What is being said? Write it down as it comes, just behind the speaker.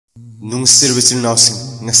Nungsiba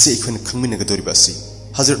Chilnausing, Nasi Kun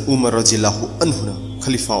Kaminagoribasi, Hajrat Umar R.A.gi Anhuna,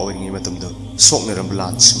 Khalifa owing in Matamda, Sokner and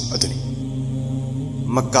Blanchum Aduni.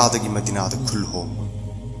 Makadagi Madina the Kulho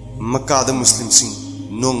Makada Muslim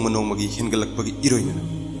sing, Nong Manomagi, Hingalakbagi Iroina.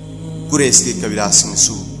 Kureski Kavira sing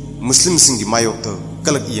su, Muslim singi Mayokta,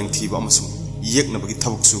 Kalak Yang Tiba Amasung, Yeknabagi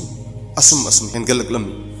Tabuksu, Asum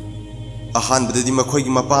Hingalaklam. Ahan Badi Makogi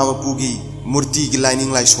Mapao Pugi, Murti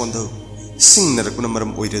lining like Swando, Sing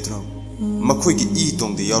Narakunamaram Oidetro, Makogi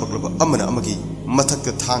Etong the Yorklaba Amana Amagi,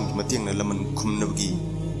 Mataka Tang, Matiang Laman Kumnagi,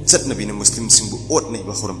 Zetnabin Muslim Singu Ot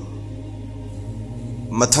neighbor Horam.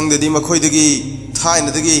 Matang the Dimakoidagi,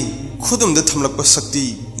 Tainadagi, Kudum the Tamlaka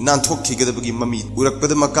Sakti, Nantoki Gadabagi Mami,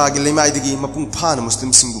 Urakpada Makagi Lemaidagi, Mapung Pan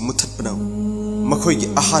Muslim Singu Mutapano, Makoigi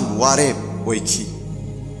Ahan Wari Oiki.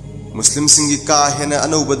 Muslim Singi Ka Hena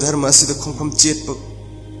Anuba Dharma Asida Kumkum Jetpo,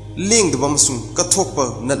 Ling the Amasung,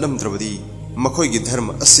 Katokpa, Nalam Dravadi, Makoigi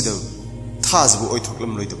Dharma Asida, Tazbu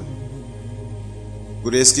Oitoklam Loidaban.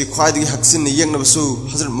 Gureski Kwadi Haksin Yang Nabasu,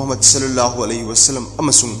 Hajrat Muhammad Sallallahu Alaihi Wasallam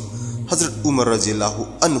Amasung, Hajrat Umar R.A.gi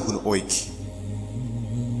Anhun Oiki.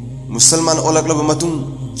 Musalman Olaglaba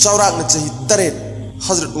Matung, Chaurak Nachahi Taret,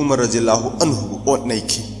 Hajrat Umar R.A.gi Anhu Ot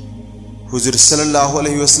Naiki. Huzur Sallallahu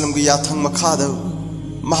Alaihi Wasallam Yathang Makada.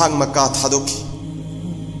 Mahang Maka Tadoki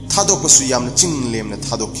Tadokasu Yam Ching Lem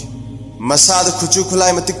Tadoki Masada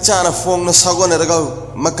Kuchukulai Matikchana Fong no Sagona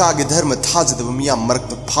Rago Makagi Dharma Taja the Miam Mark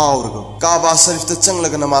the Power Kaba Sarif the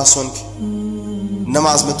Changlaganamasonki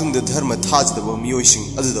Namaz Matung the Dharma Taja the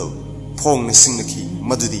Mioishing Ado Pong Singaki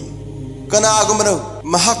Madudi Kana Agumano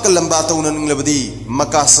Mahaka Lambata Unanglabadi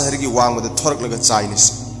Maka Saharigi Wang with the Tork like a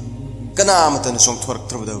Chinese Kana Matan Song Tork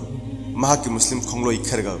Trabado Mahaki Muslim Kongloi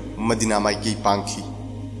Kerga Madina Maiki Panki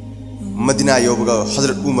Madina Yoga,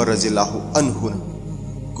 Hajrat Umar R.A.gi Anhuna,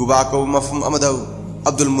 Kubako Mafum Amado,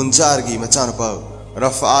 Abdul Munjargi Machanapa,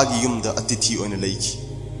 R.A.gi Yumda Atiti on a lake.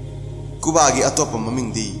 Kubagi Atopa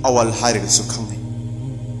Mamindi, Awal Harig Sukami.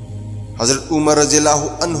 Hajrat Umar R.A.gi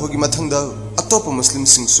Anhugi Matanga, Atopa Muslim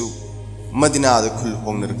Singsu, Madina the Kul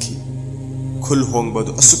Hongnarki, Kul Hong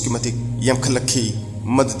Badu Asukimatik, Yamkalaki,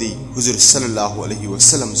 Maddi, Huzur Sallallahu Alaihi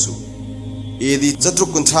Wasallam Su, Edi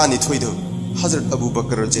Zatrukuntani Toido. Hajrat Abu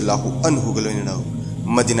Bakr R.A.gi Anhu Galino,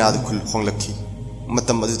 Madina the Kul Honglaki,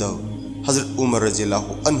 Matamadu, Hajrat Umar R.A.gi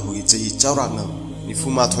Anhu Jahi Chauragno,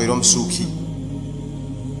 Nifuma Toirom Suki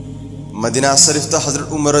Madina Sarifta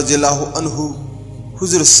Hajrat Umar R.A.gi Anhu,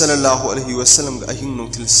 Huzur Sallallahu Alaihi Wasallam Ahing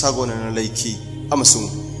Nuntil Sagon and Laiki, Amasung,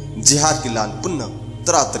 Jihad Gilan Punna,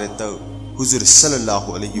 Tratreta, Huzur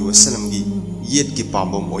Sallallahu Alaihi Wasallam gi, Yetki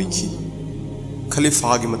Pambom Oiki,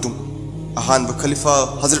 Khalifa Gimatum. Ahan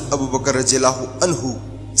Khalifa Hajrat Abu Bakr R.A.gi Anhu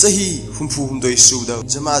Sahi Humfu Humdoi Suda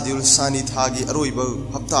Jamadul Sani Thagi Aroiba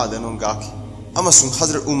Hapta Danongaki Amasung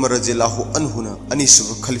Hajrat Umar R.A.gi Anhuna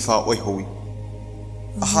Anisub Khalifa Oihowi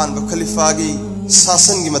Ahan Khalifa gi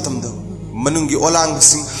Sasan gi Matamda Manungi Olang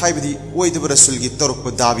Sing Haibadi Oidab Rasool gi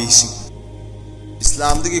Torpa Dabi Sing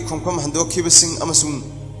Islam Dagi Komkom Handoki Sing Amasung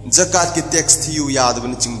Zakat ki tax Thiu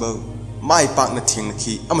Yadaban Chingba Mai Pak na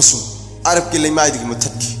Thingki Amasung Arab ki Lemai gi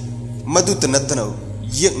Mutatki Madu Tanatano,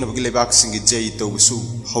 Yek Nabagilebak Singi Jay Tobusu,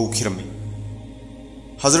 How Kirami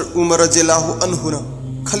Hajrat Umar R.A.gi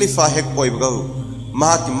Anhuna, Khalifa Hek Boybago,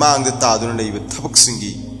 Mahaki Mang the Tadun Lay with Tabak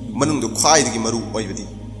Singi, Manung the Kwaidi Maru Boybadi,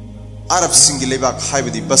 Arab Singi Lebak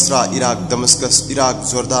Haibadi, Basra, Iraq, Damascus, Iraq,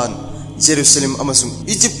 Jordan, Jerusalem, Amasung,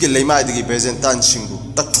 Egypt Lemai Bezantan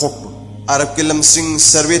Shingu, Taktok, Arab Kilam Sing,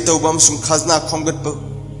 Serveto Bamsung Khazna Kongatbo,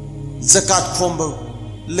 Zakat Kombo,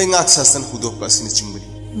 Lengak Sasan Hudokas in Chingudi.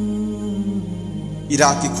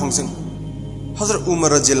 Iraqi Kongsan Hajrat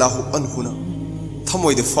Umar R.A.gi Anhuna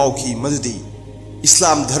Thamoi the Fauki Madudi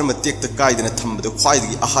Islam Dharma take the guide and a thumb the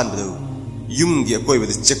Kwaidi Ahanbado Yumgi a boy with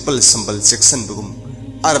the Jekpal Sambal Jackson Bugum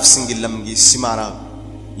Arab Singilamgi Simara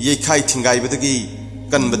Yekai Tingai Badagi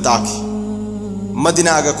Gan Bataki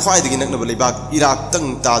Madinaga Kwaidi Nagnabalibak Iraq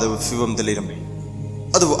Tang Tada with Fibum the Ladam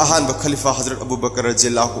Adu Ahanba Khalifa Hajrat Abu Bakr R.A.gi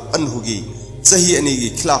Anhugi Sahi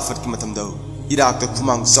Anigi Klafat Kimatamdo Iraq the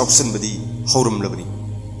Kumang Sausan Badi Horum Labri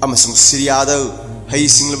Amasung Syria, Hay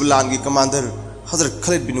Sing Labulangi Commander, Hajrat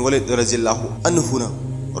Khalid bin Walid R.A.gi Anhuna,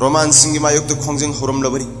 Roman Singimayok the Kongjang Horum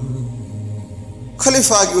Labri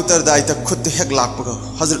Khalifa Utar Daita Kut the Heglakpaga,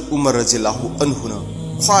 Hajrat Umar R.A.gi Anhuna,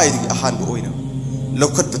 Kwaidi Ahan Boina,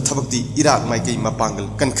 Lokat the Tabakti, Iraq Maiki Mapangal,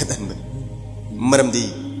 Kankatanban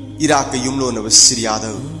Maramdi, Iraq Yumlon of Syria,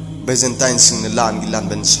 Byzantine Sing the Laan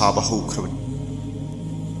Gilanban Shaba Hokravan.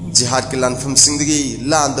 Jihad Kilan from Singdagi,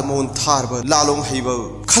 Laan the Moon Tarba, Lalong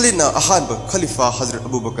Haiba, Khalina Ahanba, Khalifa Hajrat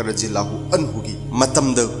Abu Bakr R.A.gi Anhugi,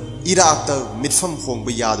 Matamda, Iraq the Midfam Hong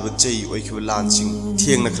Bayad with Jay Oiku Lansing,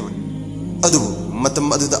 Tiang Nakran. Adu, matam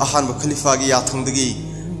aduda ahanba khalifa gi yathangdagi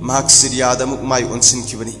mahak Syriada muk mai onsin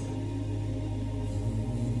kibani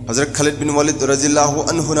Hazrat Khalid bin Walid radhiyallahu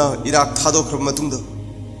anhu na Iraq thadokra matungda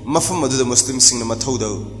mafam aduda muslim singna mathauda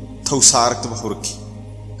thausarak ta bahurki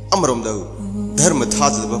amromda dharma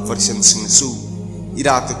thadaba Persian singna su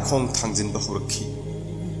Iraq ta khong thangjin bahurki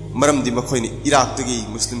maram di makhoini Iraq tagi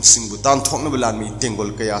muslim singbu tan thokna balanmi tengol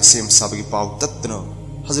kaya sem sabagi paw tatna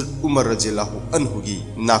Hazrat Umar radhiyallahu anhu gi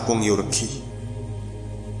nakong yorki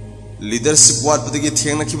leadership wat badagi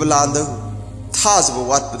thengna ki balanda thazba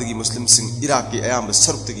wat badagi muslim sing Iraq ki ayamba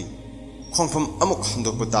saruk tagi khongfam amuk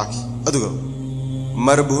handok pataki aduga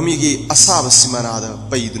marabhumi gi asaba simanada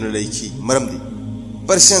paiduna leiki maramdi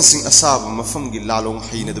Persian sing asaba mafam gi lalong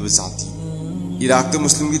haina da bazati Iraq the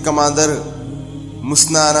muslim gi commander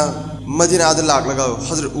musnana Madina da laglaga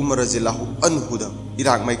Hazrat Umar radhiyallahu anhu da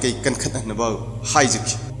Iraq mai kai kan khatna ba haijik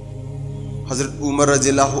Hazrat Umar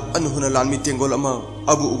radhiyallahu anhu na lanmi tengol ama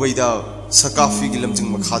Abu Ubaida Sakafi gi lamjing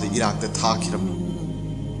makhada Iraq da thakiram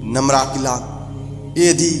namra kila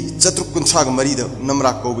edi chatruk kunthag marida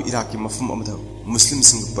namra ko Iraq ki mafum amada muslim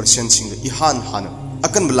sing Persian sing ihan hana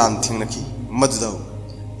akan balan thengnaki madda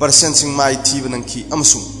Persian sing mai thibanangki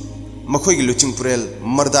amasung makhoi gi luching purel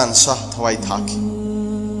mardan shah thawai thaki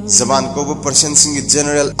zaman ko Persian sing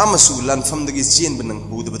general amasu lanfam dagi chen banang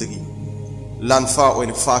hudabadagi lanfa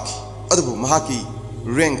oina faki adubu mahaki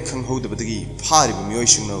rank khang hudabadagi phari bu miyoi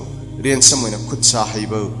singno ransom oina khutsa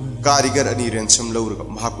haiba karigar ani ransom lawraga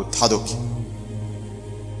mahaku thadoki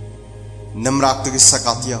namrak tagi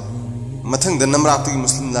sakatiya mathang da namrak tagi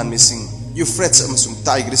muslim lan missing Euphrates amasung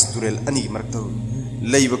Tigris turel ani markto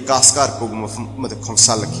leiba kaskar ko mafam mad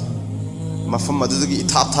khongsalaki mafam madudagi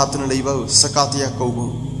ithap thaptuna leiba sakatiya ko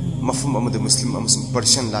mafum amada muslim amasung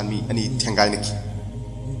Persian lanmi ani thengainaki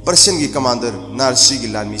Persian gi commander R.A.gi gi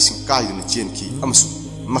lanmi sing kaiduna chenki amasung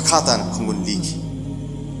makhata na khongun liki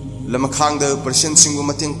lamakhang da Persian singu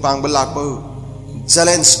mateng pangba lakpa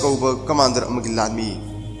challenge ko commander amagi lanmi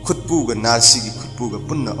khutpu ga R.A.gi gi khutpu ga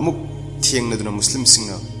punna amuk thengna duna muslim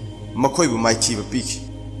singna makhoi bu mai thi ba piki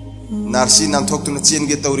R.A.gi nam thok tuna chen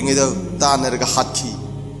ge tawringai da tanarga hathi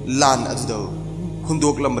lan aduda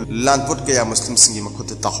hundok lam lan pot kaya muslim singi makhut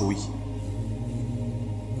tahui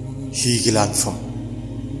hi gilan fam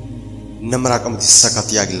namrak amati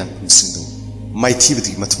sakatiya gilan singdo mai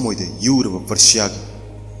thibati mathmoi de yurba Persia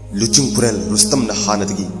luchung purel Rustam na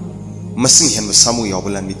hanadgi masing hen samu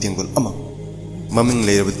yawbalan mi tengol ama maming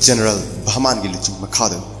leirab general Bahman gi luchung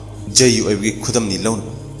makhada J.U.G khudam ni lawn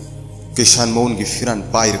kishan maun gi firan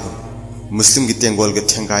pairga muslim gi tengol ga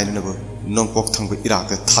thengai na ba nongkok thangba Iraq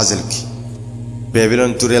da thajalki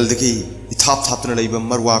Babylon turel deki ithap thapna leiba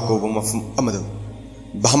marwa ko mafum amada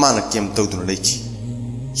Bahmana kem tawduna leiki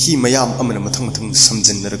hi mayam amana mathang mathang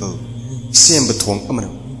samjinnerga semba thong amana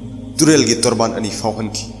turel gi torban ani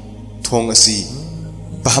fawhanki thong asi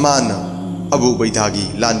Bahmana Abu Ubaida gi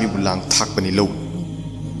lanmi bulang thakpani lo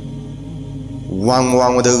wang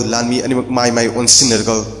wada lanmi ani mai on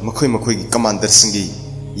sinnerga makhoi gi commander singi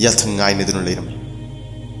yathangai ne duna leiram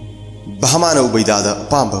Bahmana Ubaida da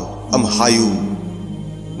pamba am hayu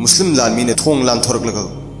Muslim lanmi ne thong lan thorak laga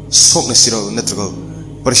sokna siro natraga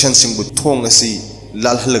Persian singbu thong asi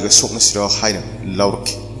lal halaga sokna siro haina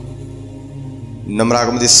laurki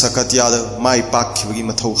namraga madi sakatiya da mai pak khibagi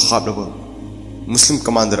mathau hablaba Muslim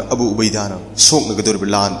commander Abu Ubaida na sokna gadur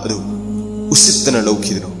bilan adu usitna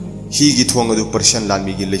lawkhidno hi gi thong adu Persian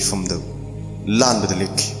lanmi gi leifam da lan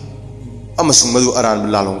badalek amasung madu aran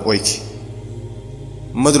bilalong oiki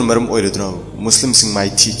madur maram oiradno Muslim sing mai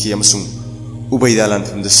thiki amasung Ubaida lan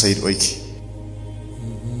from the side oiki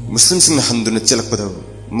Muslim sing na handuna chelakpada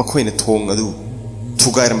makhoi na thong adu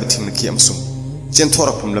thugairam bathimna ki amsung chen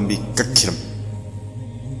thorak from lambi kakhiram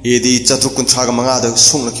edi chatrukun thaga manga da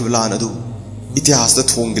songna ki lan adu itihas da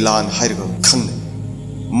thong gilan hairga khang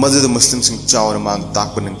madada Muslim sing chawra mang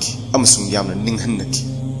takpananki amsung yamna ninghanaki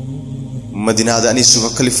Madina da ani suba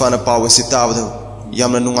khalifa na pawasi tabada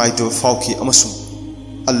yamna nungai to fauki amasung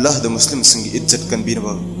Allah the Muslim sing izzat kan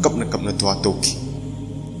binaba kapna dua toki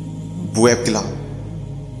bueb kila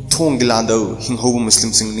thong gilanda hingho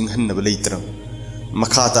Muslim sing ninghan na baleitra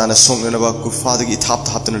makhata na song na ba kufada gi thap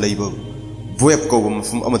na leiba bueb ko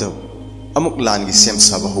mafum amada amuk lan gi sem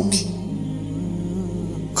sa ba hoki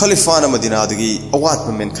khalifa na Madina dagi awat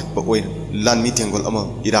men khat ba oin lan mi tengol ama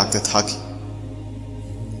Iraq ta thaki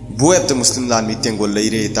bueb the Muslim lan mi tengol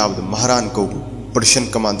leire tab maharan ko Persian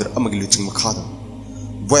commander amagi luching makhada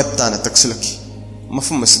bueb ta na taksilaki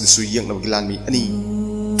mafum masjid su yang na gilan mi ani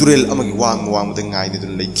turel amagi wang da ngai ni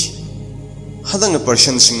dun leiki hadang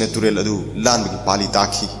Persian sing na turel adu lan bagi pali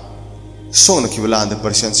taki song na ki lan da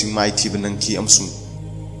Persian sing mai thi banang ki amsung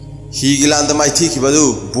Higi land mighty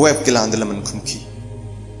Kibadu, Bueb Giland Lemon Kumki.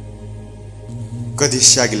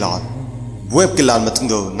 Kadisha Gilan, Bueb Gilan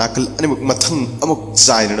Matundo, Nakal Animuk Matang Amuk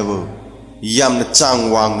Zain Rabo, Yam the Chang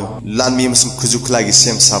Wang, Landmium Kuzuklagi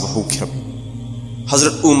Sem Saba Hukirab.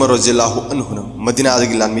 Hajrat Umar R.A.gi Anhuna, Madina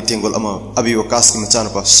Gilan Mittingol Ama, Abi Wakaski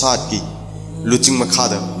Machanapa, R.A.gi, Luching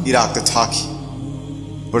Makada, Iraq the Taki.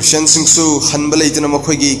 Persian Singsu, Hanbalaitan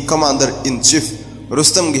Makogi, Commander in Chief,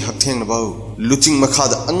 Rustamgi Haktang Bao, Luching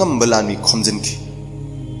Makada Angam Balani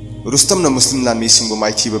Komzenki. Rustam the Muslim Lami Simbo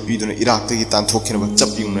Mighty Bapidon, Iraq the Gitan talking about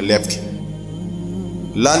Chapung Lebki.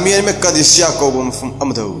 Lami and Mekadis Yakobum from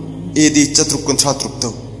Amado, Edi Chatruk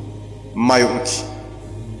Contratrukto, Mayunki.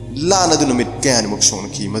 Lana do not can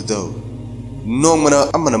Moksonki Mado. No mana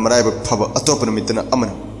Amana Maraba Paba, Atopamitana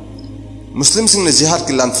Amana. Muslims in the Jihad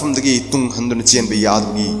land from the gate, Tung Handon be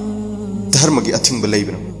Yadgi, Dharmagi Ating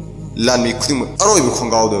Belabin. Lami Kudim, Aroi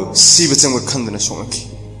Kongaudo, Sivatam with Kandana Sonaki.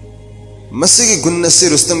 Masigi Gunnasi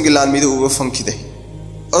Rustam Gilan Mido over Funky Day.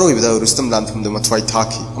 Aroi without Rustam land from the Matwai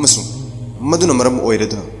Taki, Amasung, Maduna Maram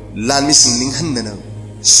Oirada, Lan missing Handana,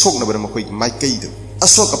 Sognabaramaki, my Kaido, a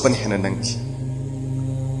sock upon Henananki.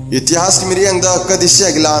 Itias Miriang da Kadisha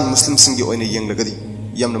Gilan, Muslim Singi Oina Yang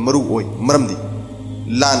Lagadi, Yam Maru Oi, Maramdi.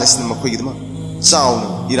 Laan is the Makwigma,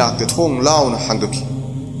 Sound, Iraq the Hong Laun Handoki,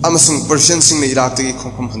 Amasung Persian sing the Iraq the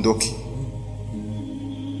Konkum Handoki.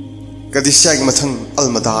 Kadishag Matang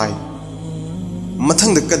Almadai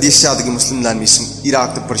Matang the Kadisha the Muslim land missing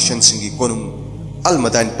Iraq the Persian singi Konum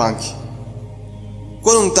Almadan Panki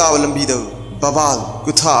Konum Tawalambido, Babal,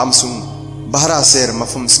 Guta Amasung, Bahara Ser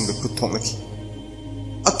Mafum sing the Kutongaki.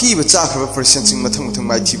 Aki the Chakra Persian sing Matang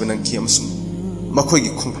my Tiban and Kiamsum, Makwigi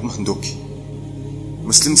Konkum Handoki.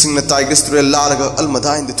 Muslim sing the Tigers to a Lalaga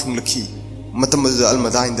Almadain the Tunglaki, Matamaz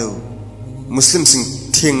Almadain though. Muslim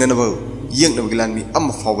sing Ting and above, Yang of Gilani,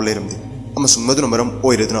 Amafawalatum, Amasung Madunaram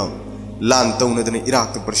Oiradna, Lan Tona than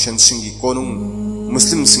Iraq the Persian singi Konum,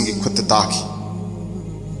 Muslim singi Kutataki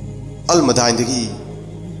Almadain the Gi,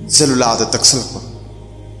 Zelula the Taxalpa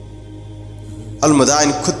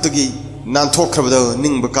Almadain Kutagi, Nantokrabado,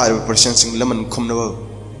 Ning Bakar Persian sing Lemon Komnavo,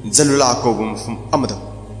 Zelula Kogum from Amada.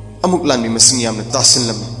 Amuk land missing yam the Tassin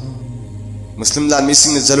Lam Muslim land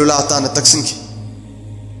missing the Zalulata and the Taxinki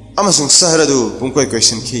Amasung Saharadu, Punkoi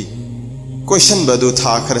question key. Question Badu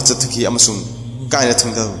Ta Karataki Amasung,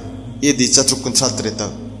 Kainatango, Edi Chatruk Contratreta,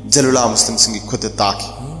 Zalula Muslim Singi Kutataki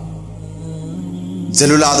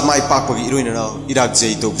Zalula the my Papa Iruina,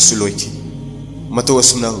 R.A.gi Dog Suloiki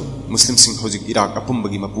Matoasuno, Muslim Sing Hojik Iraq,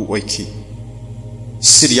 Apaambagi Mapu Oiki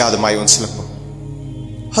Syria the my own slipper.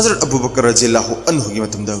 Hajrat Abubakar R.A.gi Anhugi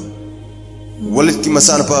Matumda Walid Ki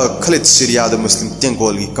Masanapa Khalid Syria the Muslim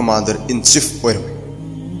Tengolgi Commander in Chief Wari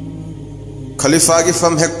Khalifagi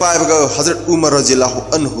from Hekpaibaga Hajrat Umar R.A.gi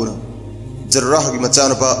Anhura R.A.gi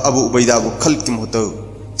Machanapa Abu Ubaidabu Khalid Kim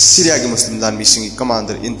Hoto Syria Muslim Land Missing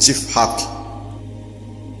Commander in Chief Haki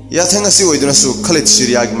Yathangasi Oidunasu Khalid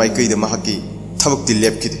Syria Maikai the Mahaki Tabukti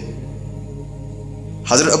Lepkide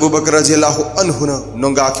Hajrat Abubakar R.A.gi Anhuna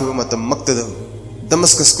Nongaki Matam Maktada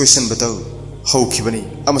Damascus question batao, how Kibani,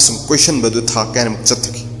 Amasung question badu ta canam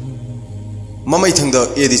chataki. Mamai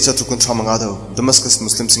Tanga Edi Chatukun Tramangado, Damascus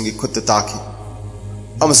Muslim singi Kutataki.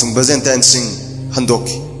 Amasung Bazantan sing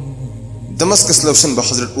Handoki. Damascus Lotion by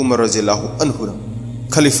Hajrat Umar R.A.gi Anhura,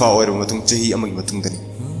 Khalifa or Matung Jahi Amag Matungani.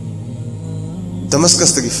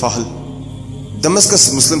 Damascus the Gifahal,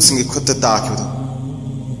 Damascus Muslim singi Kutataki.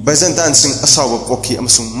 Bazantan sing S.A.W.gi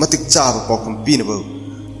Amasung Matik Chava Pokum Pinabo.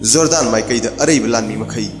 Jordan Maikai the Arab Lami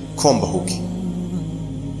Makai, Komba Hoki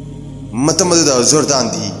Matamada Jordan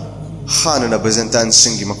di Hanana Bazantan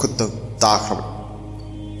Singi Makutta Takrab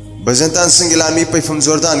Bazantan Singilami pay from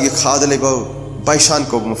Jordan Gikadalebo, Baishan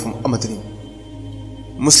Kobum from Amatani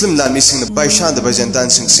Muslim land missing the Baishan the Bazantan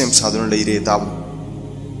Sing Sim Southern Lady Dabu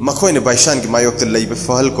Makoin the Baishan Gimayok the labor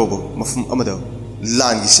for Halkobo, Mafum Amado,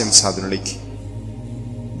 Langi Sim Southern Lake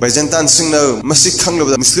Bazantan Sing no Masik Kanglo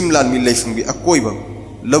the Muslim land me lay from the Akoibo.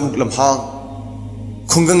 Labuk Lamhang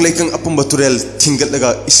Kungang Lakang Apaambada Tingal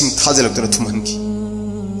Laga Ising Tajalak Tumanki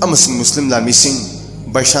Amasung Muslim land missing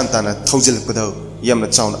Baishantana Tozil Pado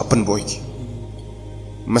Yamna Town Apan Boyki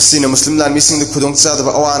Masina Muslim land missing the Kudong Sad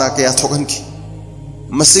of Awana Kaya Tokanki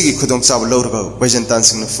Masigi Kudong Sab Lorgo Bajantan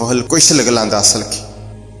Sing for Hel Koishalgalanda Salki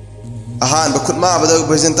Ahan Bakutma Bado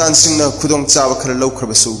Bajantan Sing Kudong Sab Kalo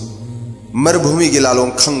Krabasu Marabhumi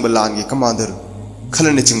Gilalong Kang Balangi Commander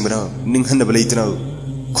Kalaniching Bana Ninghana Balatano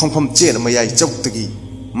Kongpam Chen Mayai Chokutagi,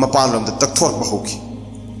 Mapanam the Taktor Bahoki.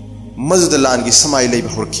 Mazu the Langi Samai Labor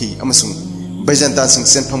Horki, Amasung, Bajantan Sing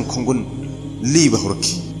Senpam Kongun, Liba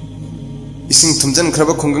Horki. Ising Tumjan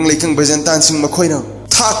Kraba Kongang Laking Bajantan Sing Makoina,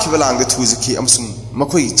 Takivalang the Tuzaki Amasung,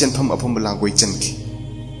 मखोई चेंफम अफम लांगोई Chanki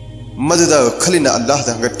मददा खलिना अल्लाह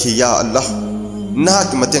दा हंगत की या अल्लाह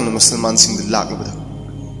नाक मतेंग मुसलमान सिंह लाकबदा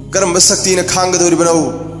करम शक्ति न खांगदोरि बनाओ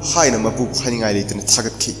हायना मपु हानिंगाई लेतन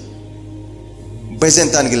थागत की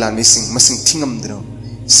बैजेंतान की लामी सिंह मसिंग थिंगमदनो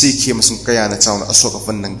सीखी अमसुंग कयाना चावना अशोक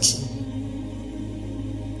अपन नंकी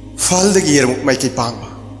फालदगी येरमुक माइके पांगबा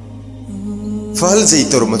फाल जई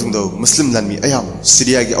तोर मतुंगदो मुस्लिम लामी अयाम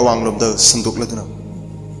सीरिया की अवांगलोमदा संदोकलदना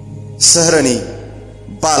सहरनी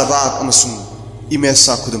बालबाग अमसुंग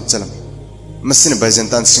इमेसा खुदुम चलम मसिन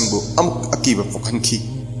बैजेंतान सिंहबु अमुक अकीबा पोखनखी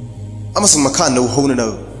अमसुंग मखा नौ हौनना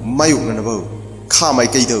मायुकननबो खा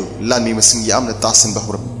माइकैदो लामी मसिंग यामना तासन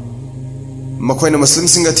बहरम मखोयना मुस्लिम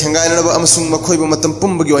सिंह थेंगायनबो अमसुंग मखोयबो मतम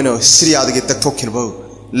पुंबगी ओइनो सीरियादगी तकथोखिरबो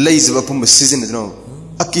लेइजबा पुंब सिजनदनो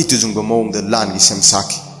अकी तुजुंगबो मोंगदा लानगी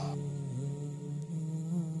सेमसाखी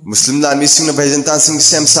मुस्लिम लामी सिंह बैजेंतान सिंह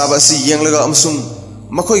सेमसाबा असि येंगलगा अमसुंग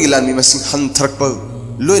मखोयगी लामी मसिंग हंथरकबो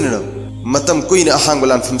लोइननो मतम कुइना अहांग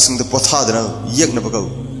लानफम सिंह द पोथादना येगनबगो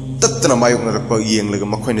तत्तना मायुकनरकबो येंगलगा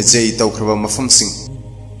मखोयना जई तौखरबा मफम सिंह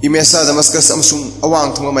इमेसा दमस्कस अमसुंग अवांग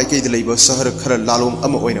थोंगा माइकैद लैबो शहर खरा लालोम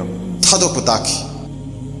अमा ओइनो थादोकपो ताखी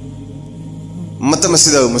मतम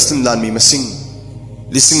असिदा मुस्लिम लामी मसिंग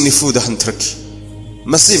लिसिंग निफुद हंथरकी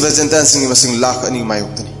मसी बैजेंतान सिंह मसिंग लाख अनि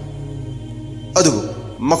मायुक्तनी अदुबु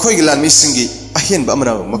मखोयगी लामी सिंगी अहेनबा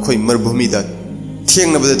अमना मखोय मरुभूमिदा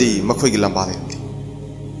थेंगनबददी मखोयगी लंबा लेरकी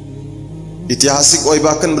ऐतिहासिक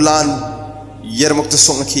ओइबा कनबलान येरमुक्त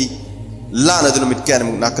सोंगखी लान अदुन मिट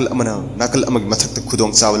कैनमुक नाकल अमगी मथक्त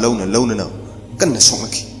खुदोंग चाव लौना कन्न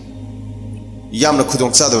सोंगखी यामना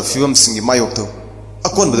खुदोंग चादब फिबम सिंगी मायोक्तो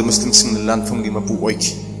अकोनबद मुस्लिम सिंग लानफमगी मपु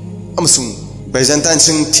ओइखी अमसुंग बैजेंतान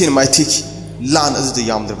सिंग थीन माइथीखी लान अदुद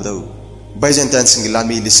यामदबदौ बैजेंतान सिंगी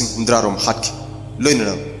लामी लिसिंग 10 रोम हाटकी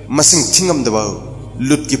लोइना मसिंग थिंगमदबौ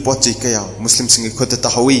लुट की पोचै कया मुस्लिम सिंगी खुद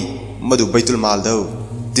तहवी मदु बैतुल मालदौ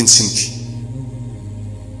तिनसिंखी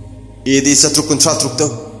एदी सत्रु कुंत्रा त्रुक्तो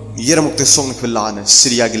येरमुक्त सोंगख लान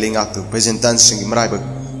सीरिया की लेंगाक्तो बैजेंतान सिंगी मराइबक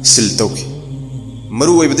सिल तौखी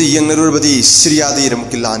मरु ओइबदी येंगनरुबदी सीरिया दी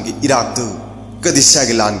येरमुक लान की इराकतो कदिसा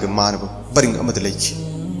की लान के मानब परिंग अमद लैखी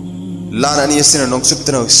लान अनि यसिना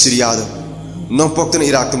नोंगसुक्तनो सीरिया दो नोंगपोक्तन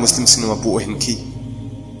इराकतो मुस्लिम सिंग मपु ओहिनखी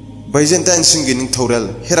बैजेंतान सिंह की निंगथौरल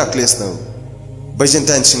हेराक्लेस no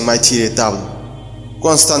बैजेंतान Singh माइथीरे ताबदो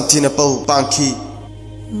Constantinople पांखी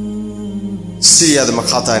Syria the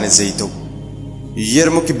मखाताने जैतो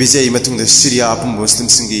येरमुक की बिजय मतुंग सीरिया अपन मुस्लिम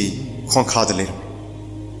सिंगी खोंखाद लेर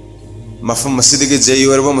मफम मस्जिद के जय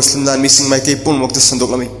ओरबा मुस्लिम लामी सिंह माइके पुन मुक्त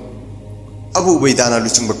संदोकलमे अबु बैदाना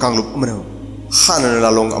लुचुंग बकांगलुप अमनो हाना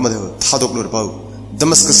लालोंग अमद थादोकलुरबाउ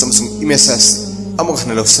दमस्कस समसुंग इमेसस अमुक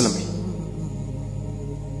हन लौसलमे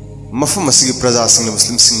मफम मस्जिद प्रजा सिंह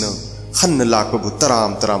मुस्लिम सिंह हन लाकबु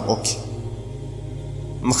तराम ओके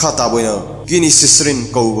मखाताबोइना गिनी सिसरिन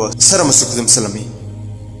कौबा सरमसु खुदम सलमी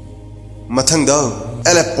मथंगदा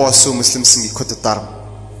एलेप्पोसु मुस्लिम सिंगी खुद तारम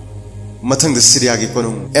मथंग सीरिया की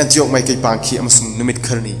कोनुंग एंटियोक माइके पांखी अमसुंग निमित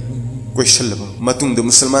खरनी कोइशलबा मतुंग द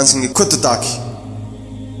मुसलमान सिंगी खुद ताखी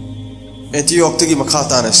एंटियोक तगी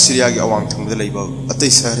मखाताना सीरिया की अवांग थंगदा लैबा अतै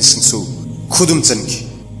शहर सिंसु खुदुम चनकी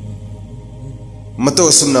मतो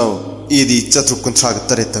सुमनो एदी चतुर कुंथ्राग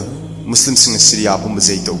तरेत मुस्लिम सिंग सीरिया पुम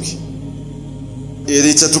जै तौखी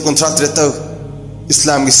एदी चतुर कुंथ्राग तरेत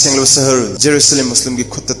इस्लाम की सेंगलो शहर जेरूसलम मुस्लिम की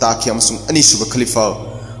खुद ताखी अमसुंग अनीसुब खलीफा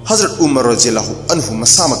हजरत उमर रज़ियल्लाहु अन्हु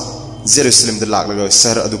मसामक जेरूसलम द लागलगा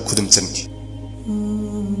शहर अदु खुदुम चनकी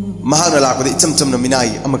महान लाकद इचम चमना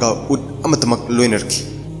मिनाई अमगा उद अमतमक लोइनरकी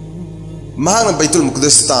महान बैतुल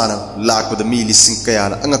मुक़द्दस ताना लाकद मी लिसिंग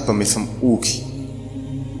कयाना अंगक मिफम उखी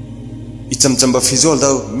इचम चंबा फिजोल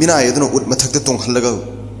दा मिनाई अदुनो उद मथक्त तोंगहलगा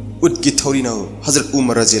उद की थौरीना हजरत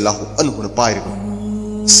उमर रज़ियल्लाहु अन्हु न पाइरगा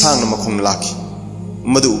सांग मखोंग लाखी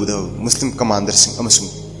मदु उबदा मुस्लिम कमांडर सिंह अमसुंग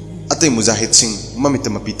अतै मुजाहिद सिंह ममित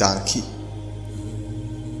मपितानखी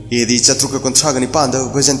एदी चतुर्क कुंथ्रागनि पांदा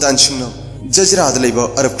बैजेंतान सिंह जजराद लैबा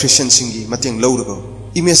अरब क्रिश्चियन सिंगी मतेंग लौरगा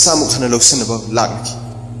इमे सामुक हन लौसनबा लागनखी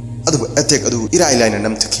अदुब अटैक अदु इराई लाइना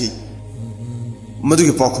नमथखी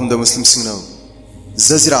मदुगे पाखुमदा मुस्लिम सिंह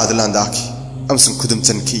जजराद लांदाखी अमसुंग खुदुम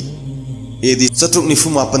चनखी एदी चतुर्क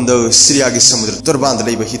निफुमा पंदा सीरिया के समुद्र तुरबांद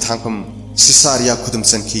लैबा हि थांगफम सिसारिया खुदुम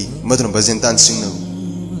चनखी मदुन बैजेंतान सिंह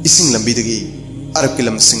इसिंग लंबीदगी अरब के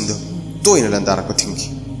लम सिंह तोयना लंदारक थिंगी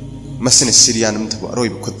मसिन सीरिया नमथब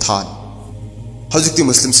अरोइब खुथान हजुक्ति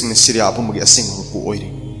मुस्लिम सिंह सीरिया अपुमगी असिंग को ओइरे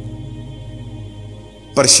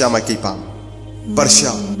पर्शिया मा केपा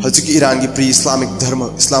पर्शिया हजुकी ईरान की प्री इस्लामिक धर्म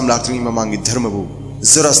इस्लाम लाक्तुंगी ममांगी धर्मबु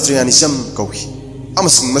ज़ोरास्ट्रियानिज्म कौही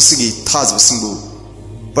अमसुंग मसिगी थाजब सिंहबु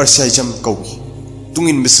पर्शियाइज्म कौही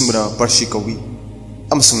तुंगिन मिसिंगबना पर्शी कौही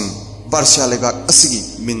अमसुंग पर्शिया लेबा असिगी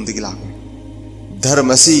मिंदगी लाक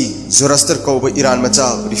धर्म असी जोरास्टर कौब ईरान मचा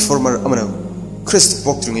रिफॉर्मर अमना ख्रिस्ट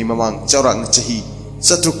पोक्ट्रिंगै ममांग चौरांग चही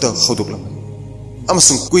चतुक्ता हौदोकलम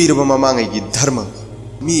अमसुंग कुइरब ममांगैगी धर्म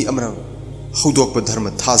मी अमना हौदोकप धर्म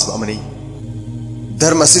थासब अमनै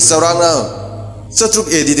धर्म असी चौरांगना चतुक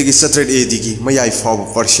एडी दगी सत्रेट एडी की मयाई फाव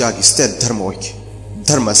पर्शिया की स्टेट धर्म ओइके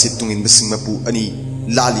धर्म असी तुंगिन बसिंग मपु अनि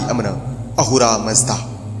लाली अमना अहुरा मजदा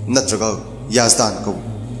नत्रगा याजदान कौ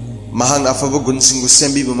महांग अफब गुनसिंगु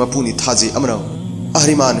सेंबीब मपुनी थाजे अमना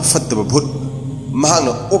अहरिमान फत्तब भूत महांग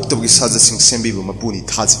ओक्तबगी साजसिंग सेंबीब मपुनी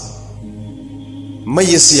थाजे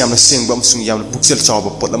मयसी यामना सेंगब अमसुंग यामना पुक्सेल चावब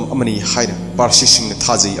पोतलम अमनी हायना पार्सिसिंगना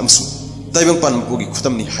थाजे अमसुंग ताइबंग पान मपुगी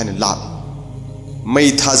खुतमनी हायना ला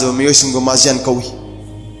मई थाजब मियोसिंगु माजियान कौई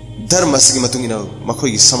धर्म असिगी मतुंगिना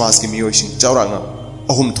मखोइगी समाजगी मियोसिंग चौरांगा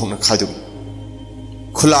अहुम थोंना खायदोगी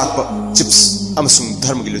खुलाक चिप्स अमसुंग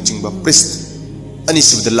धर्म की लुचिंग प्रिस्ट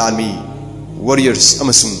अनिसुबद लामी वॉरियर्स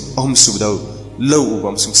अमसुंग अहुम सुबद लौ उब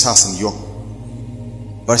अमसुंग सासन योग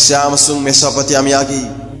पर्शिया अमसुंग मेसोपोटामिया की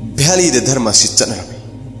भैली दे धर्म से चनरमे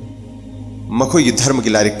मखोई की धर्म की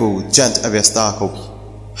लारिक को chant Avesta कौगी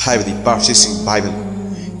हाइबदी Parsi Singh Bible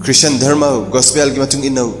Christian धर्म गॉस्पेल की मतुंग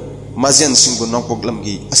इन्नो माजियन सिंह को नौकोगलम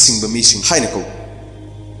की असिंग बमी सिंह हाइने को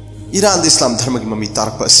ईरान इस्लाम धर्म की मम्मी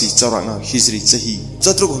तारक असी चौरांगा हिजरी चही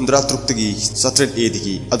चतुक हुंद्रा तरुक्तगी सत्रेट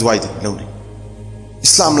एदगी अद्वाइद नौने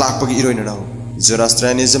इस्लाम लाकपगी इरोइन नौ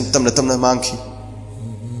जोरास्ट्रियनिज्म तमना तमना मांगखी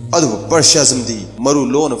अदु पर्शियाज्म मरु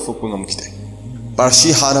लोन फुकपंगम खिते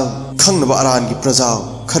पार्सी हाना खंगनबा अरान की प्रजा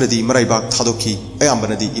खरदी मराइबाग थादोखी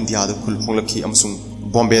अयाम्बनदी इंडिया द खुल होंगलखी अमसुंग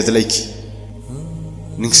बॉम्बे द लैखी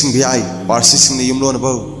निंगसिंगबियाई पार्सी सिंगने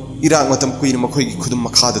युमलोनबो इराक मतम कुइन मखोइगी खुदुम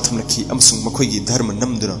मखाद थमलखी अमसुंग मखोइगी धर्म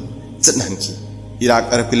नमदुना चटनहनखी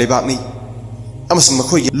इराक अरब की लेबाकनी अमसुंग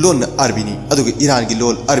मखोइगी लोन अरबीनी अदुगा ईरान की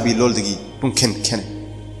लोल अरबी लोलदगी पुंखेन खेने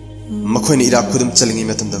मखोइने इराक खुदुम चलिंगी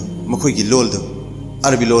मतमदा मखोइगी लोलद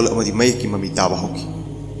अरबी लोल अमदी मयकी ममी ताबा होगी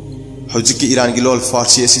हौजिकी ईरान की लोल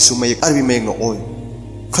फारसी असिसु मयक अरबी मयक न ओय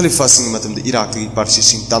खलीफा सिंग मतमदा इराक की पारसी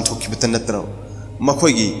सिंग तांथोखिबत नतना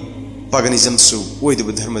मखोइगी पागनिज्म सु ओइदब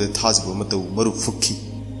धर्मद थाजब मतौ मरु फुक्खी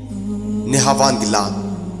निहाबान की लान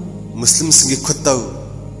मुस्लिम सिंह खुत्तौ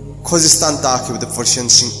खोजिस्तान ताखिबद पर्शियन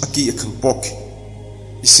सिंह अकी अखंग पोक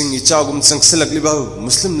इसिंग इचागुम संगसलकलिबा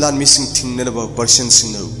मुस्लिम लान मिसिंग थिंगनब पर्शियन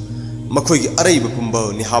सिंह मखोइगी अरैब पुंब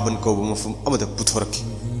निहाबन को मफुम अमद पुथोरखी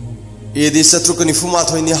एदी शत्रुक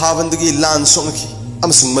निफुमाथोय निहाबनदगी लान सोंगखी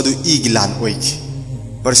अमसुंग मदु ईगी लान ओइखी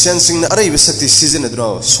पर्शियन सिंह अरैब शक्ति सिजनदुना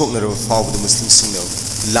सोकनरब फावद मुस्लिम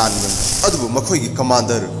सिंह लान गंग अदुबु मखोइगी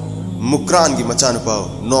कमांडर मुक्रान की मचानुपा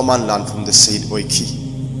नोमान लानफुम द शहीद ओइखी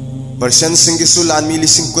पर्शियन सिंह की सु लानमी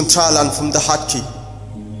लिसिंग कुंथ्रा लानफुम द हाटखी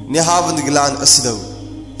निहाबन की लान असिदौ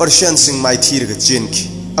पर्शियन सिंह माइथीरग चेनखी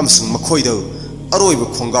अमसुंग मखोइदौ अरोइब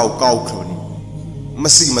खोंगाव काउख्रबनी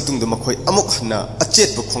मसिगी मतुंग मखोइ अमुक हन्ना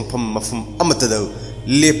अचेतप खोंफम मफुम अमतदौ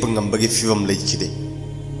लेप ngambagi फिवम लैखिदे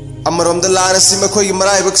अमरोमद लान असि मखोइगी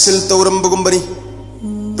मराइबक सिल तौरमबगुंबनी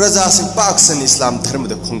प्रजा सिंह पाकसन इस्लाम धर्म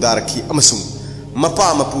द खोंदारखी अमसुंग मपा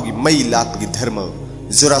मपुगी मई लापगी धर्म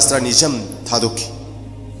जोरास्ट्रियनिज्म थादोखी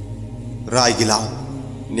रायगी लान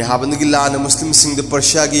निहाबनगी लान मुस्लिम सिंह द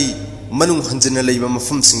पर्शिया की मनुंग हंजन लैब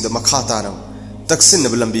मफम सिंह द मखा ताना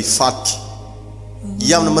तकसिनब लंबी फाटखी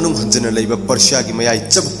यामन मनुंग हंजन लैब पर्शिया की मयाई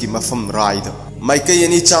चबकी मफम रायद माइकई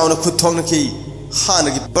अनि चावना खुथोंगनखी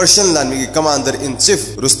हानगी पर्शियन लानमी की कमांडर इन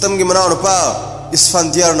चीफ रुस्तम की मनावनपा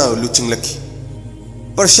इस्फांदियारना लुचिंगलखी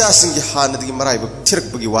पर्शिया सिंह की हानदगी मराइब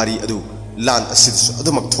थिरकपगी वारी अदु लान असिदसु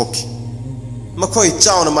अदुमक थोखी मखोइ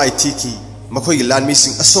चावना माइ थीखी मखोइगी लानमी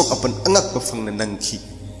सिंह अशोक अपन अंगक फंगना नंगखी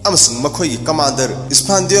अमसुंग मखोइगी commander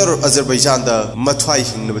इस्फांदियर Azerbaijan the मथ्वाई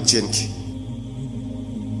हिंगनब चेनखी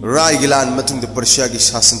रायगी lawn मतुंग Persia की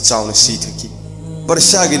शासन चावना सीथकी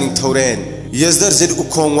पर्शिया की निंगथौरेन यजदर जेद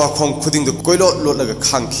उखोंग वाखोंग खुदिंग द कोइलोट लोटलगा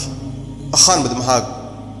खांखी अहानबद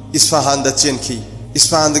महाग Isfahan the चेनखी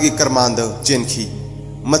Isfahan दगी करमान the चेनखी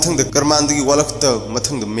मथंग the करमान दगी वलखत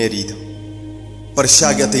मथंग the मेरी द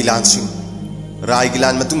पर्शिया की अतई लान सिंह रायगी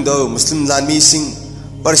लान मतुंग द मुस्लिम लानमी सिंह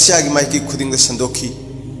पर्शिया की माइकी खुदिंग द संदोखी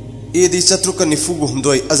एदी चतुक निफुगु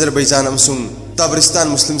हुंदोय अजरबैजान अमसुंग तबरिस्तान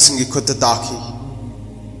मुस्लिम सिंह की खुद ताखी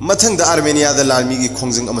मथंग द आर्मेनिया द लानमी की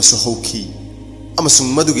खोंजंग अमसु हौखी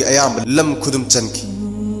अमसुंग मदुगी अयाम लम खुदुम चनखी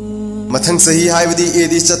मथंग सही हाइबदी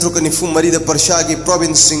एदी चतुक निफु मरी द पर्शिया की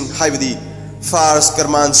प्रोविंस सिंह हाइबदी फारस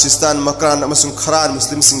करमान सिस्तान मक्रान अमसुंग खरान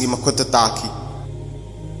मुस्लिम सिंह की मखुत ताखी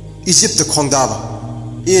इजिप्त खोंगदाबा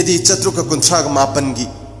एदी चतुक कुंथ्राग मापन की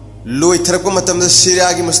लोई थरको मतम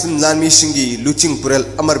सीरिया की मुस्लिम लानमी सिंह की लुचिंग पुरेल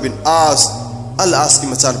अमर बिन आस अल आस की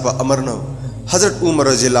मचानपा अमरनो हजरत उमर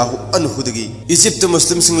रज़ियल्लाहु अन्हुदगी इजिप्त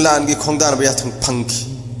मुस्लिम सिंह लान की खोंगदान बयाथंग फंखी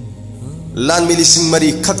लान मिली सिंह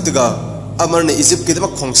मरी खक्तगा अमरने इजिप्ट के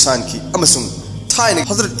दमक खोंगसान की अमसुंग थाइने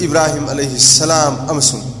हजरत इब्राहिम अलैहि सलाम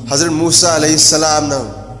अमसुंग हजरत मूसा अलैहि सलाम ना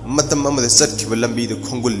मतम अमद चटखिब लंबी द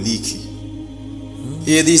खोंगुल लीखी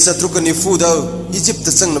एदी सत्रुक निफुद इजिप्ट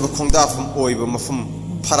चंगनब खोंगदाफम ओइब मफम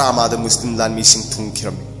फरामाद मुस्लिम लानमी सिंग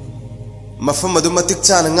थुंखिरमी मफम अदु मतिक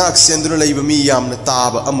चान ngak senduna leiba mi yamna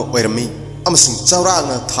taaba ama oirami amasung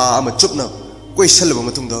chawrangna tha ama chupna koisalba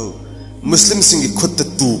matungda muslim singi khutta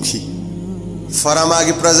tukhi farama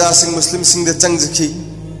gi praja sing muslim sing da changjaki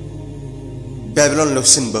babylon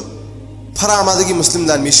loksinba farama da gi muslim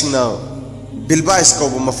dan mi singna bilbais ko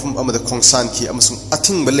mafum ama da khongsan ki amasung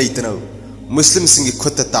athingba leitana muslim singi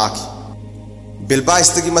khutta taki bilbais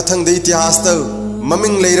da gi mathang da itihas da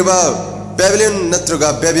maming leiraba Babylon natraga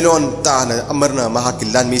Babylon taana amarna Mahaki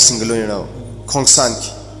lanmi singalona khongsan ki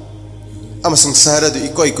amasung sahara du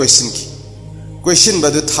ikoi question ki question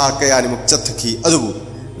badu tha kayani muk chathaki adubu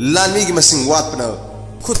lanmi gi masing watpana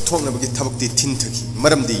khut thongna bagi thabakti thin thaki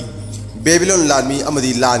maramdi Babylon lanmi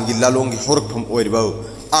amadi lan gi lalong gi horkham oiriba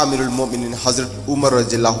amirul mu'minin Hajrat Umar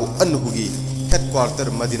radhiyallahu anhu gi headquarter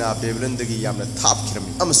Madina Babylon dagi yamna thap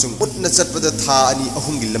khirami amasung utna chatpada tha ani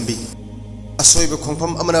ahum gi lambi asoi ba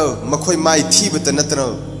khongpham amana makhoi mai thibata natna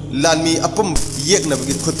lanmi apum yekna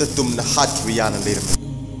bagi khutta tumna hat ki yana leram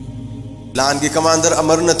lan gi commander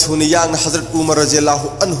amarna thuni yang Hajrat Umar radhiyallahu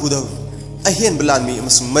anhu da ahen lanmi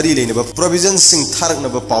amasung mari leina ba provision sing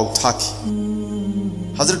tharakna ba pau thaki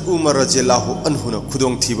Hajrat Umar radhiyallahu anhu na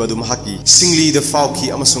khudong thiba du mahaki singli da fauki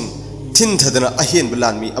amasung thin thadana ahen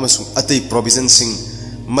lanmi amasung atei provision sing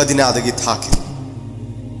Madina dagi thaki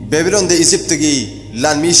Babylon de Egypt gi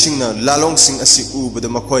lanmi singna lalong sing asi ubada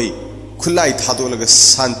makhoi khulai thadolaga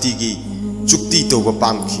santi gi chukti toba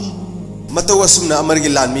pamki matawa sumna amargi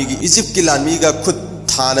lanmi gi Egypt ki lanmi ga khut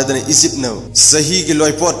thana dana Egypt na sahi gi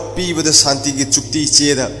loipot pibada santi gi chukti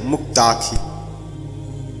cheda mukta khi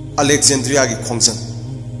Alexandria gi khongsan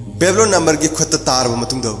Babylon amar gi khut tarba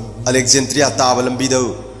matung do Alexandria taba lambi do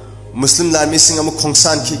Muslim lanmi sing am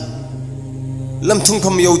khongsan khi lamthung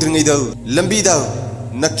kham yodringai do lambi do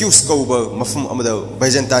Nakius Koba, Mafum Amado,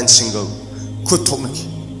 Byzantine single, Kutomaki.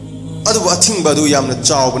 Adu Ating Badu Yamna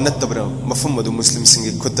Chow, Natabro, Mafumadu Muslim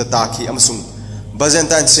singing Kutataki, Amasung,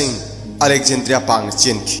 Byzantine sing, Alexandria Pang,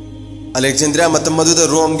 Chinki. Alexandria Matamadu,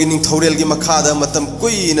 the Rome Guinea Taurel Gimakada, Matam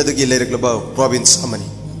Queen at the Gilerik Labao, province Amani.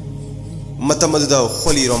 Matamadu,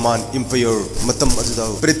 Holy Roman Empire,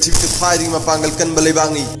 Matamadu, British fighting Mapangal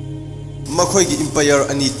Kanbalebangi, Makoigi Empire,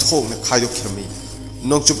 and he told Kayokirmi.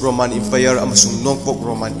 Nongchup Roman Empire amasung Nongpok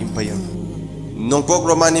Roman Empire Nongpok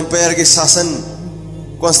Roman Empire ke sasan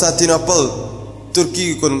Constantinople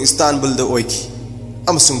Turkey kon Istanbul da oiki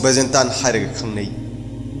amasung Byzantine hairaga khangnei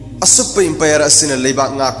asupa empire asina leibak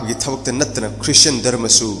ngak gi thabakta natna Christian dharma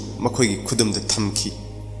su makhoi gi khudum da thamki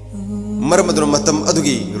marmadro matam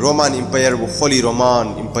adugi Roman Empire bu Holy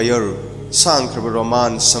Roman Empire sangkhra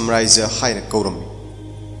Roman samurai haira kauram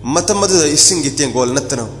matam adu ising gi tengol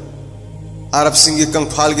natna Arab singi kang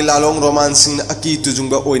phal gi lalong Roman sing na aki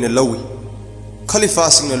tujungba oina lawi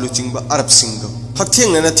Khalifa sing na luchingba Arab singa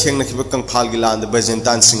haktheng na theng na khiba kang phal gi lan da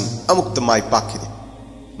Byzantine sing amuk ta mai pakhide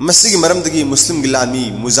masigi maram dagi Muslim gi lan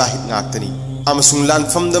mi mujahid ngaktani amasung lan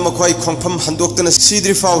pham da makhoi khongpham handoktana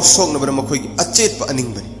sidri faw sok na bar makhoi gi achet pa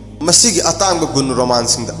aning bani masigi atang ba gun Roman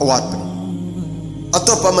sing da awat bani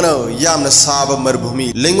atop amana yamna saba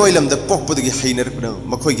marbhumi lengoi lam da pokpudagi hainar pna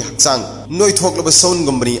makhoi gi hakchang noi thoklaba son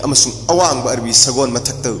gombani amasung awang ba arbi sagon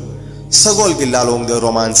mathakta sagol gi lalong da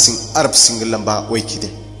Roman sing Arab sing lamba oikide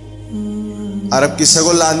Arab ki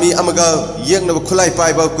sagol lanmi amaga yekna ba khulai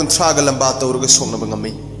pai ba kunthra ga lamba tawruga sokna ba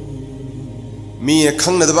ngamai mi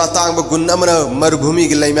khangna da ba tang ba gun amana marbhumi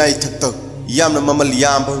gi laimai thakta yamna mamal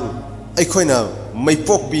yam ba aikhoina mai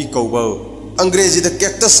pokpi ko ba Angrezi da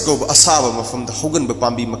cactus ko asaba mafam da hogan ba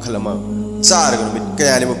pambi makhalama charga mit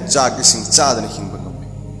kayani muk chak sing chadana hingba ngam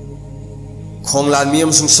khonglan mi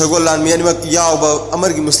am sung sagol lan mi ani mak yaw ba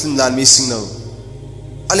amar gi Muslim lan mi sing no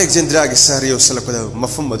Alexandria gi sahriyo salakada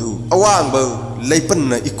mafam madu awang ba leipan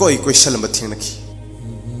na ikoi koi salama thingnaki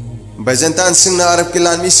Byzantine sing na Arab ki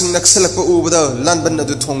lan mi sing naksalak pa ubada lan ban na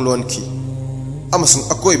du thonglon ki amasung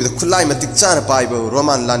akoi ba khulai matik chana pai ba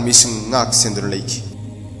Roman lan mi sing ngak sendur leiki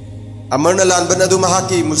Amarna lan ban adu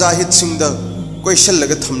Mahaki mujahid sing da question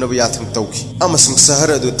laga thamna ba yathang tawki amasung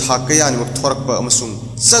sahara adu thakayani mak thorakba amasung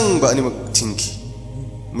changba ani mak thingki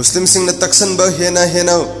Muslim sing na taksan ba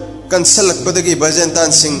hena kansalak badagi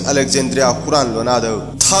Byzantine sing Alexandria Quran lona da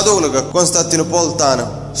thado laga Constantinople tana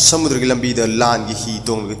samudra gi lambi da lan gi hi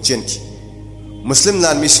tong laga chenki Muslim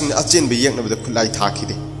lan mi sing achen ba yekna ba khulai thaki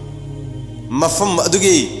de mafam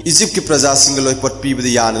adugi Egypt ki praja sing loi pot pi ba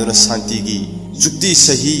yana na santi gi चुक्ति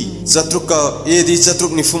सही चतुक एदी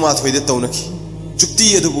चतुक निफुमा थोइदे तौनखी चुक्ति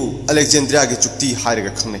अदुबु Alexandria की चुक्ति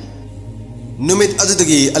हायरगा खंगनै नुमित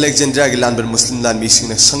अदुदगी Alexandria की लानबर मुस्लिम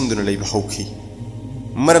लानमीसिंगना संगदुना लैबा हौखी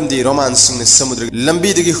मरमदी Roman सिंगना समुद्र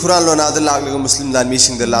लंबीदगी हुरान लोनादा लागलगा मुस्लिम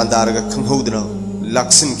लानमीसिंगदा लानदारगा खंगहौदना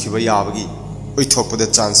लाक्सिनखिबा याबगी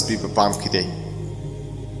ओइथोकपदा chance पीबा पामखिदे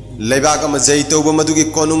लैबाक अमा जै तौबा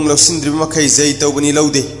मदुगी कोनुंग लौसिंद्रिबा मखै जै तौबनी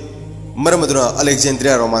लौदे मरमदुना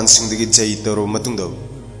अलेक्जेंड्रिया रोमान सिंगदगी जै तौरो मतुंगदा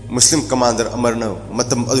मुस्लिम कमांडर अमरना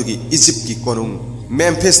मतम अदुगी इजिप्ट की कोनुंग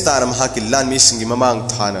मेम्फिस तार महाकी लानमीसिंगी ममांग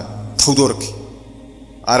थाना थौदोरखि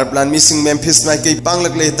अरब लानमीसिंग मेम्फिस माइकै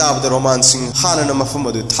पांगलकले ताबदा रोमान सिंग हानना मफम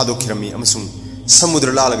अदु थादोखिरमी अमसुंग समुद्र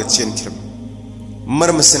लालगा चेनखिरमी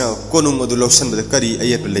मरमसिना कोनुंग अदु लौसनबदा करी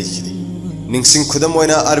अयेप लैखिदे निंगसिंग खुदम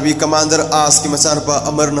ओइना अरबी कमांडर आस की मचानपा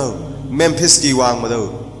अमरना मेम्फिस की वांगमदा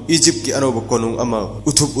इजिप्ट की अनोब कोनुंग अमा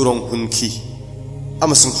उथुप उरोंग हुनखि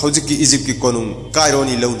अमसुंग हौजिक की इजिप्ट की कोनुंग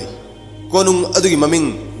कायरोनी लौनी कोनुंग अदुगी ममिंग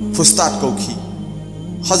फुस्तात कौखी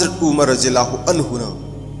हजरत उमर रज़ियल्लाहु अन्हुना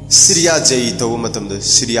सीरिया जई तौबा मतमदा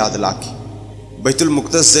सीरियादा लाखी बैतुल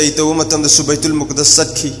मुक़द्दस जई तौबा मतमदा सु बैतुल मुक़द्दस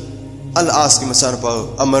चटखी अल आस की मचानपा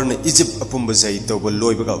अमरना इजिप्ट अपुंबा जई तौबा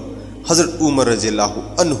लोइबगा हजरत उमर रज़ियल्लाहु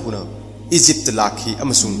अन्हुना इजिप्ट लाखी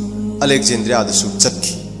अमसुंग अलेक्जेंड्रियादा सु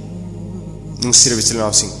चटखी नुंसिरबा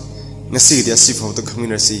चिलनावसिंग ngasiidi asi phawta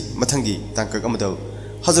khangminasi mathangi tangkak amada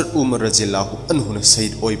Hajrat Umar radhiyallahu anhu na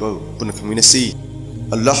shahid oiba punna khangminasi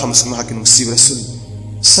Allah Amasung Mahaki Nungsiba Rasool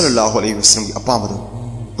S.A.W.gi Apaambada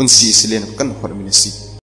Punsi silen kan horminasi